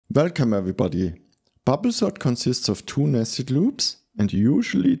Welcome everybody. Bubblesort consists of two nested loops and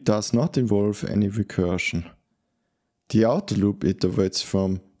usually does not involve any recursion. The outer loop iterates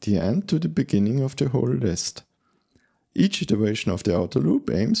from the end to the beginning of the whole list. Each iteration of the outer loop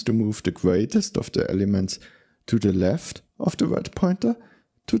aims to move the greatest of the elements to the left of the red pointer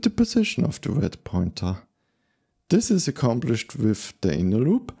to the position of the red pointer. This is accomplished with the inner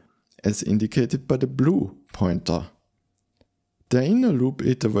loop as indicated by the blue pointer. The inner loop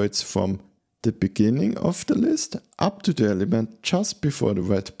iterates from the beginning of the list up to the element just before the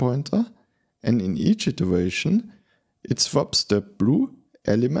red pointer, and in each iteration it swaps the blue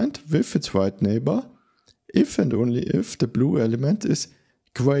element with its white neighbor if and only if the blue element is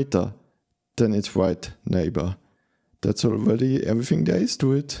greater than its white neighbor. That's already everything there is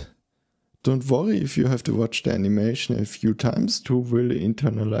to it. Don't worry if you have to watch the animation a few times to really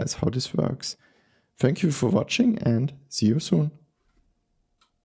internalize how this works. Thank you for watching and see you soon.